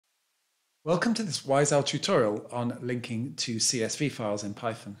Welcome to this WiseOwl tutorial on linking to CSV files in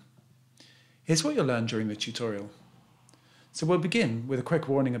Python. Here's what you'll learn during the tutorial. So we'll begin with a quick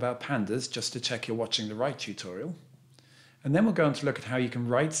warning about pandas just to check you're watching the right tutorial. And then we'll go on to look at how you can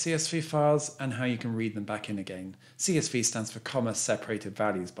write CSV files and how you can read them back in again. CSV stands for comma separated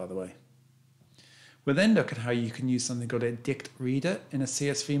values, by the way. We'll then look at how you can use something called a DictReader in a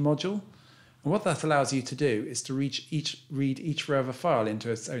CSV module. And what that allows you to do is to read each row of a file into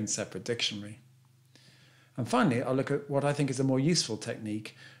its own separate dictionary. And finally, I'll look at what I think is a more useful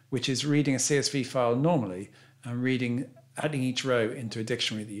technique, which is reading a CSV file normally and adding each row into a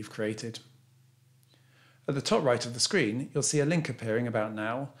dictionary that you've created. At the top right of the screen, you'll see a link appearing about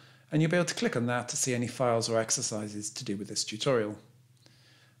now, and you'll be able to click on that to see any files or exercises to do with this tutorial.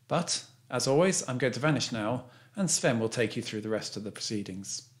 But, as always, I'm going to vanish now, and Sven will take you through the rest of the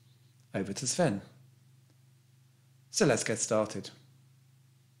proceedings. Over to Sven. So let's get started.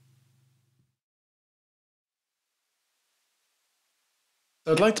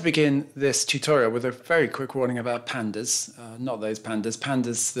 So I'd like to begin this tutorial with a very quick warning about pandas, not those pandas,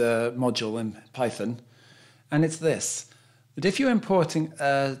 pandas the module in Python, and it's this, that if you're importing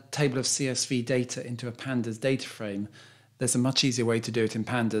a table of CSV data into a pandas data frame, there's a much easier way to do it in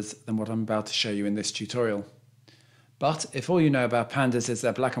pandas than what I'm about to show you in this tutorial. But if all you know about pandas is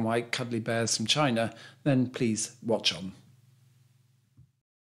they're black and white cuddly bears from China, then please watch on.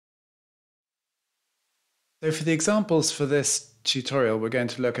 So for the examples for this tutorial, we're going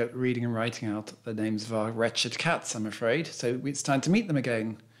to look at reading and writing out the names of our wretched cats, I'm afraid. So it's time to meet them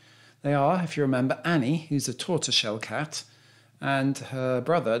again. They are, if you remember, Annie, who's a tortoiseshell cat, and her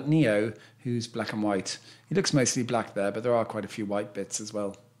brother, Neo, who's black and white. He looks mostly black there, but there are quite a few white bits as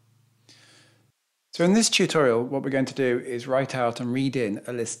well. So in this tutorial, what we're going to do is write out and read in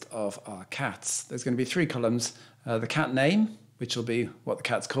a list of our cats. There's going to be 3 columns, the cat name, which will be what the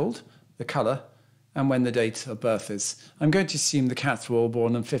cat's called, the colour, and when the date of birth is. I'm going to assume the cats were all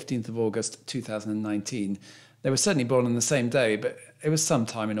born on 15th of August 2019. They were certainly born on the same day, but it was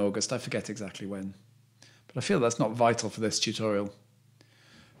sometime in August, I forget exactly when. But I feel that's not vital for this tutorial.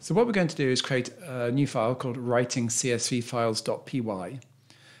 So what we're going to do is create a new file called writingcsvfiles.py.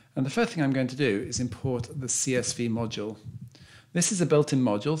 And the first thing I'm going to do is import the CSV module. This is a built-in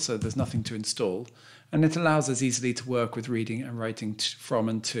module, so there's nothing to install, and it allows us easily to work with reading and writing from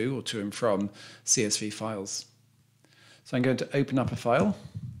and to, or to and from, CSV files. So I'm going to open up a file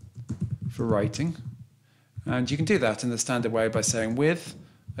for writing, and you can do that in the standard way by saying with,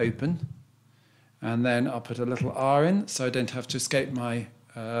 open, and then I'll put a little R in, so I don't have to escape my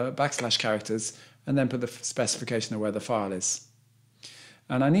backslash characters, and then put the specification of where the file is.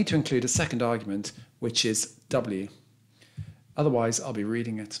 And I need to include a second argument, which is W. Otherwise, I'll be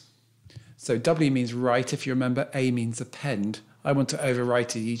reading it. So W means write, if you remember. A means append. I want to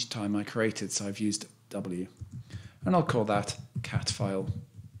overwrite it each time I create it, so I've used W. And I'll call that cat file.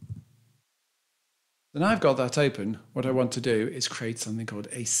 So now I've got that open, what I want to do is create something called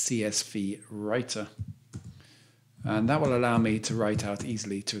a CSV writer. And that will allow me to write out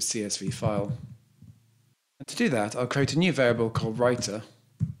easily to a CSV file. And to do that, I'll create a new variable called writer,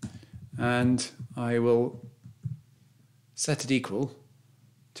 and I will set it equal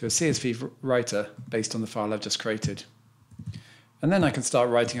to a CSV writer based on the file I've just created. And then I can start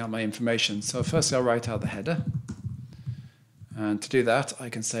writing out my information. So first I'll write out the header. And to do that, I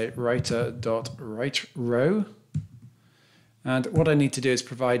can say writer.writeRow. And what I need to do is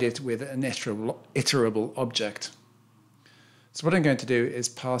provide it with an iterable object. So what I'm going to do is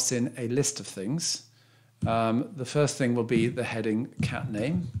pass in a list of things. The first thing will be the heading cat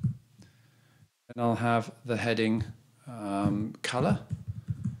name. Then I'll have the heading color,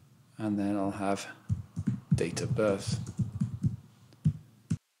 and then I'll have date of birth.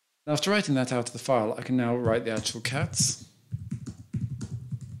 After writing that out of the file, I can now write the actual cats.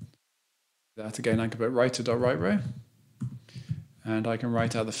 That again, I can put writer.writeRow, and I can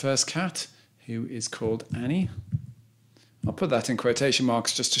write out the first cat, who is called Annie. I'll put that in quotation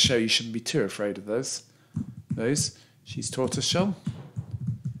marks just to show you shouldn't be too afraid of those. She's tortoiseshell.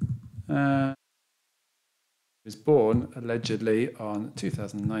 Was born allegedly on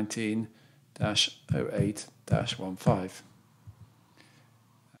 2019-08-15.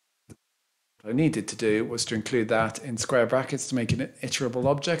 What I needed to do was to include that in square brackets to make it an iterable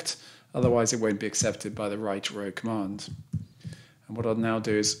object, otherwise it won't be accepted by the write row command. And what I'll now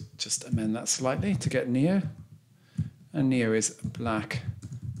do is just amend that slightly to get Neo. And Neo is black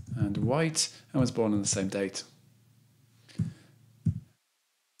and white and was born on the same date.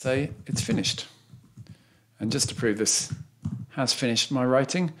 Say it's finished. And just to prove this has finished my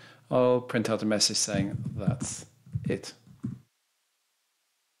writing, I'll print out a message saying that's it.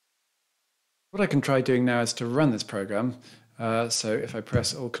 What I can try doing now is to run this program. So if I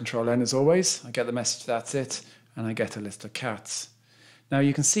press Alt Control N as always, I get the message that's it, and I get a list of cats. Now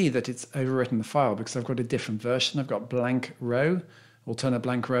you can see that it's overwritten the file because I've got a different version. I've got blank row, alternate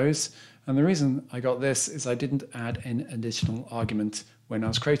blank rows. And the reason I got this is I didn't add an additional argument when I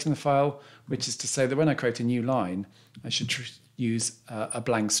was creating the file, which is to say that when I create a new line, I should use a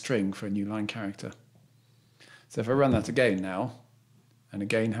blank string for a new line character. So if I run that again now, and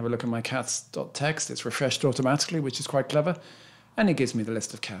again have a look at my cats.txt, it's refreshed automatically, which is quite clever, and it gives me the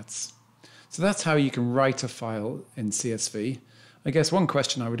list of cats. So that's how you can write a file in CSV. I guess one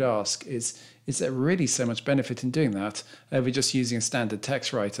question I would ask is there really so much benefit in doing that over just using a standard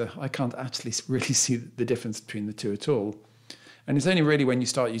text writer? I can't actually really see the difference between the two at all. And it's only really when you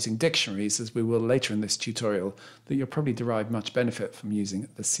start using dictionaries, as we will later in this tutorial, that you'll probably derive much benefit from using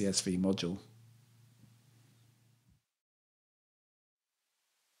the CSV module.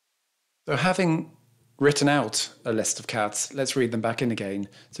 So having written out a list of cats, let's read them back in again.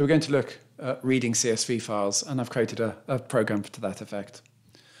 So we're going to look at reading CSV files, and I've created a program to that effect.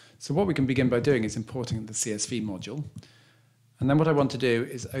 So what we can begin by doing is importing the CSV module. And then what I want to do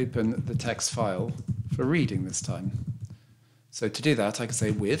is open the text file for reading this time. So to do that, I can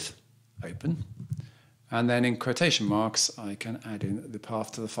say with, open, and then in quotation marks, I can add in the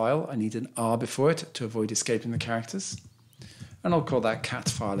path to the file. I need an R before it to avoid escaping the characters. And I'll call that cat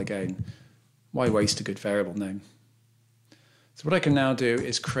file again. Why waste a good variable name? So what I can now do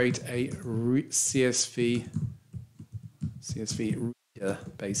is create a CSV reader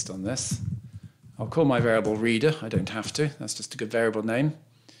based on this. I'll call my variable reader. I don't have to. That's just a good variable name.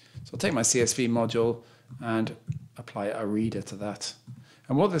 So I'll take my CSV module and apply a reader to that.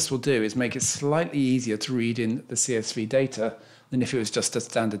 And what this will do is make it slightly easier to read in the CSV data than if it was just a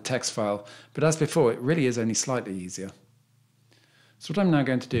standard text file. But as before, it really is only slightly easier. So what I'm now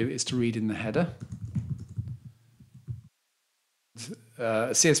going to do is to read in the header.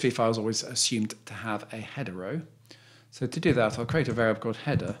 A CSV file is always assumed to have a header row. So to do that, I'll create a variable called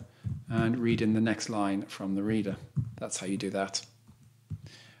header and read in the next line from the reader. That's how you do that.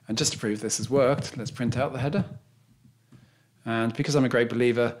 And just to prove this has worked, let's print out the header. And because I'm a great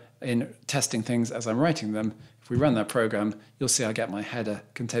believer in testing things as I'm writing them, if we run that program, you'll see I get my header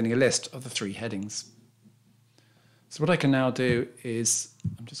containing a list of the 3 headings. So what I can now do is,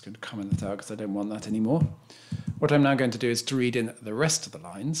 I'm just going to comment that out because I don't want that anymore. What I'm now going to do is to read in the rest of the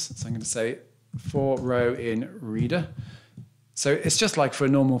lines. So I'm going to say for row in reader. So it's just like for a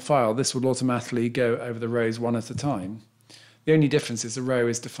normal file, this will automatically go over the rows one at a time. The only difference is the row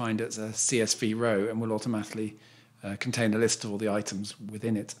is defined as a CSV row and will automatically contain a list of all the items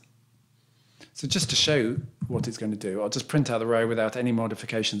within it. So just to show what it's going to do, I'll just print out the row without any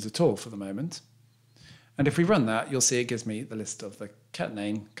modifications at all for the moment. And if we run that, you'll see it gives me the list of the cat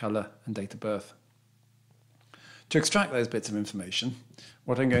name, colour, and date of birth. To extract those bits of information,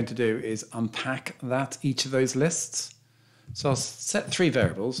 what I'm going to do is unpack each of those lists. So I'll set 3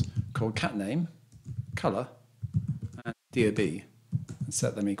 variables called cat name, colour, and DOB, and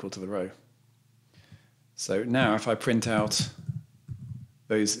set them equal to the row. So now if I print out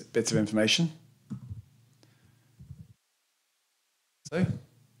those bits of information, so,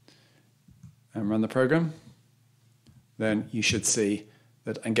 and run the program, then you should see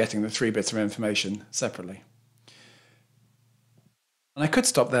that I'm getting the 3 bits of information separately. And I could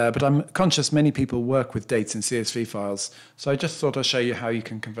stop there, but I'm conscious many people work with dates in CSV files, so I just thought I'd show you how you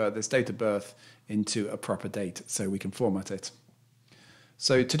can convert this date of birth into a proper date so we can format it.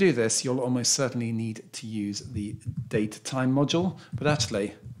 So to do this, you'll almost certainly need to use the datetime module, but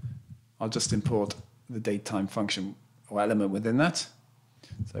actually, I'll just import the datetime function or element within that.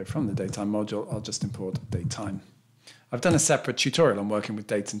 So from the datetime module, I'll just import datetime. I've done a separate tutorial on working with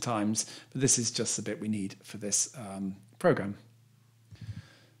dates and times, but this is just the bit we need for this program.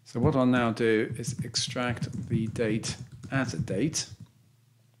 So what I'll now do is extract the date as a date.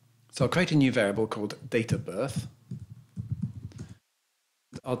 So I'll create a new variable called date of birth.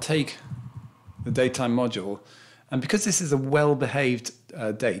 I'll take the datetime module, and because this is a well-behaved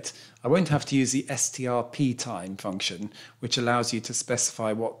date, I won't have to use the strptime function, which allows you to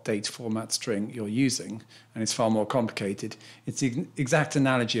specify what date format string you're using, and it's far more complicated. It's the exact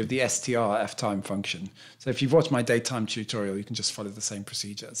analogy of the strftime function. So if you've watched my datetime tutorial, you can just follow the same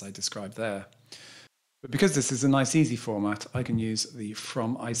procedure as I described there. But because this is a nice easy format, I can use the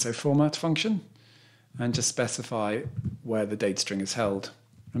from ISO format function and just specify where the date string is held.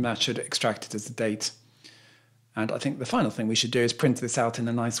 And that should extract it as a date. And I think the final thing we should do is print this out in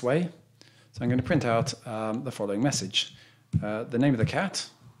a nice way. So I'm going to print out the following message. The name of the cat,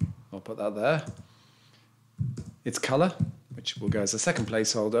 I'll put that there. Its colour, which will go as a second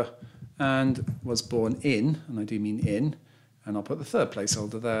placeholder, and was born in, and I do mean in, and I'll put the third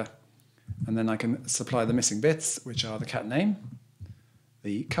placeholder there. And then I can supply the missing bits, which are the cat name,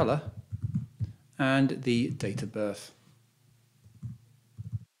 the colour, and the date of birth.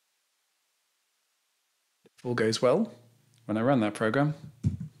 If all goes well, when I run that program,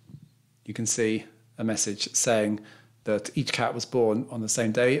 you can see a message saying that each cat was born on the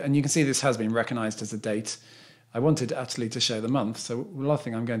same day, and you can see this has been recognized as a date. I wanted actually to show the month, so the last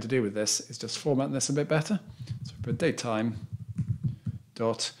thing I'm going to do with this is just format this a bit better. So put date time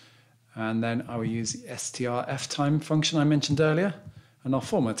dot, and then I will use the strftime function I mentioned earlier, and I'll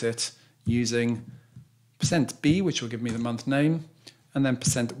format it using %b, which will give me the month name, and then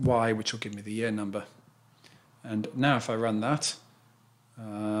 %y, which will give me the year number. And now if I run that,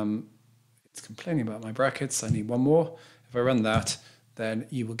 it's complaining about my brackets. I need one more. If I run that, then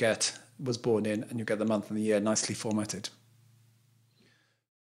you will get was born in, and you'll get the month and the year nicely formatted.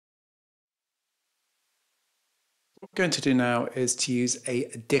 What we're going to do now is to use a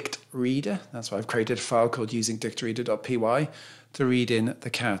DictReader. That's why I've created a file called using dictreader.py to read in the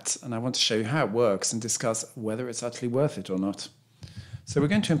cat. And I want to show you how it works and discuss whether it's actually worth it or not. So we're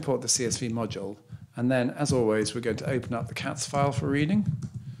going to import the CSV module. And then, as always, we're going to open up the cats file for reading.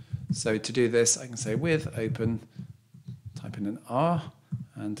 So to do this, I can say with open, type in an R,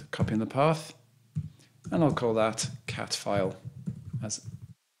 and copy in the path. And I'll call that cat file, as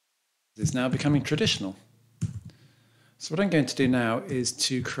it is now becoming traditional. So what I'm going to do now is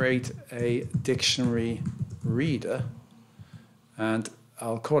to create a dictionary reader, and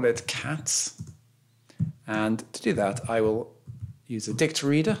I'll call it cats. And to do that, I will use a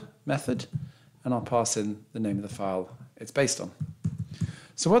DictReader method, and I'll pass in the name of the file it's based on.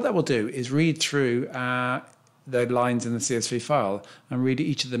 So what that will do is read through the lines in the CSV file and read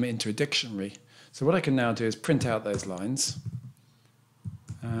each of them into a dictionary. So what I can now do is print out those lines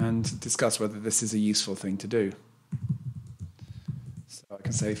and discuss whether this is a useful thing to do. So I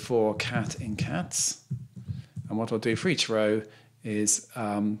can say for cat in cats, and what I'll do for each row is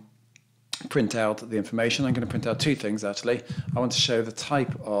print out the information. I'm going to print out two things actually. I want to show the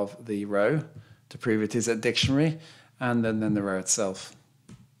type of the row to prove it is a dictionary, and then the row itself.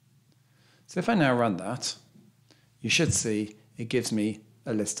 So if I now run that, you should see it gives me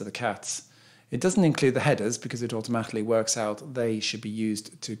a list of the cats. It doesn't include the headers because it automatically works out they should be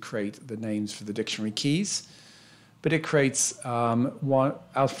used to create the names for the dictionary keys. But it creates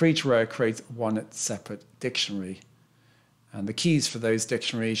for each row, it creates one separate dictionary. And the keys for those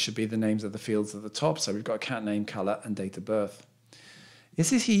dictionaries should be the names of the fields at the top. So we've got cat name, colour, and date of birth.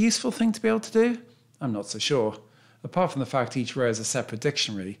 Is this a useful thing to be able to do? I'm not so sure. Apart from the fact each row is a separate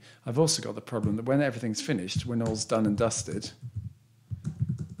dictionary, I've also got the problem that when everything's finished, when all's done and dusted,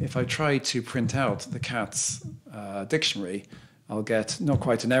 if I try to print out the cat's dictionary, I'll get not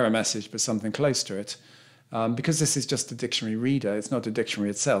quite an error message, but something close to it. Because this is just a dictionary reader, it's not a dictionary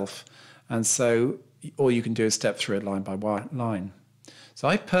itself. And so all you can do is step through it line by line. So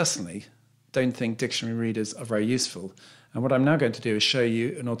I personally don't think dictionary readers are very useful. And what I'm now going to do is show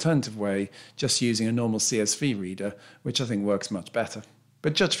you an alternative way, just using a normal CSV reader, which I think works much better.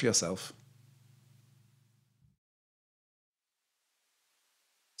 But judge for yourself.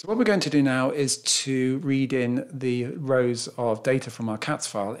 So what we're going to do now is to read in the rows of data from our cats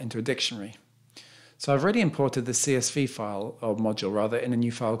file into a dictionary. So I've already imported the CSV file, or module rather, in a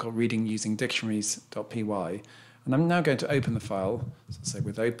new file called reading using dictionaries.py. And I'm now going to open the file. So I'll say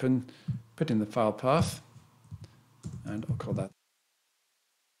with open, put in the file path, and I'll call that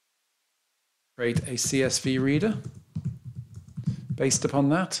create a CSV reader based upon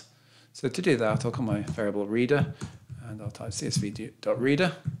that. So to do that, I'll call my variable reader, and I'll type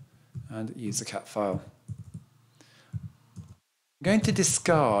csv.reader and use the cat file. I'm going to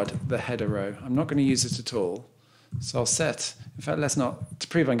discard the header row. I'm not going to use it at all. So I'll set, in fact, let's not, to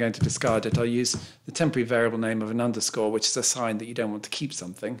prove I'm going to discard it, I'll use the temporary variable name of an underscore, which is a sign that you don't want to keep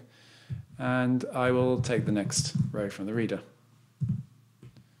something. And I will take the next row from the reader.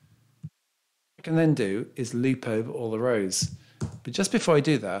 What I can then do is loop over all the rows. But just before I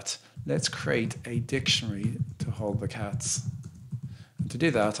do that, let's create a dictionary to hold the cats. And to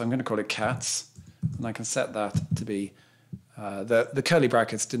do that, I'm going to call it cats, and I can set that to be the curly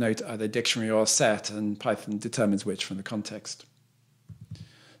brackets denote either dictionary or set, and Python determines which from the context.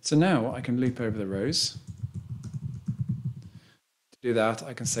 So now I can loop over the rows. To do that,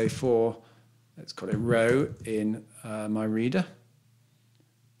 I can say for, let's call it row in my reader.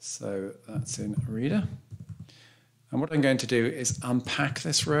 So that's in reader. And what I'm going to do is unpack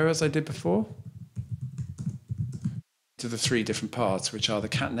this row as I did before to the three different parts, which are the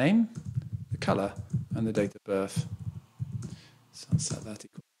cat name, the colour, and the date of birth. So I'll set that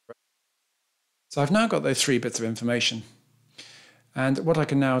equal. So I've now got those 3 bits of information. And what I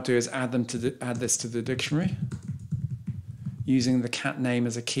can now do is add this to the dictionary using the cat name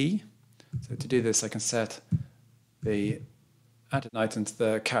as a key. So to do this, I can set the add an item to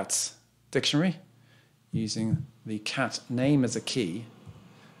the cat's dictionary using the cat name as a key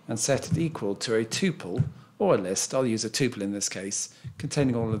and set it equal to a tuple or a list. I'll use a tuple in this case,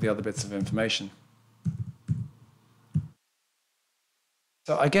 containing all of the other bits of information.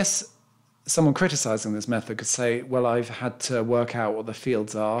 So I guess someone criticizing this method could say, well, I've had to work out what the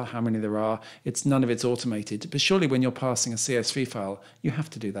fields are, how many there are. None of it's automated. But surely when you're passing a CSV file, you have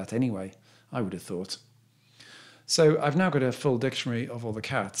to do that anyway, I would have thought. So I've now got a full dictionary of all the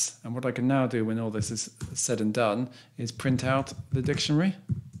cats. And what I can now do when all this is said and done is print out the dictionary.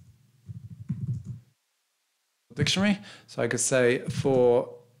 So I could say for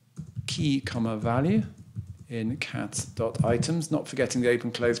key, comma, value in cat.items, not forgetting the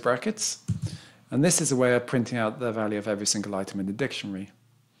open close brackets. And this is a way of printing out the value of every single item in the dictionary.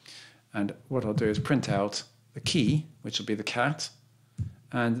 And what I'll do is print out the key, which will be the cat,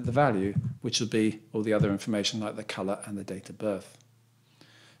 and the value, which will be all the other information like the color and the date of birth.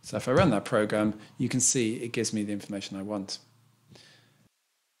 So if I run that program, you can see it gives me the information I want.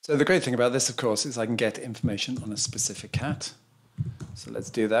 So the great thing about this, of course, is I can get information on a specific cat. So let's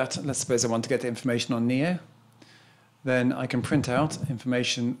do that. Let's suppose I want to get information on Neo. Then I can print out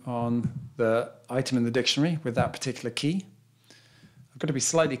information on the item in the dictionary with that particular key. I've got to be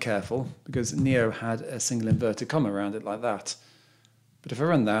slightly careful because Neo had a single inverted comma around it like that. But if I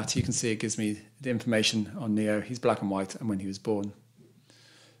run that, you can see it gives me the information on Neo. He's black and white and when he was born.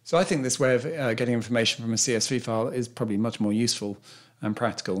 So I think this way of getting information from a CSV file is probably much more useful and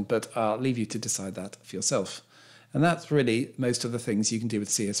practical, but I'll leave you to decide that for yourself. And that's really most of the things you can do with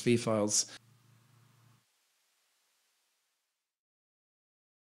CSV files.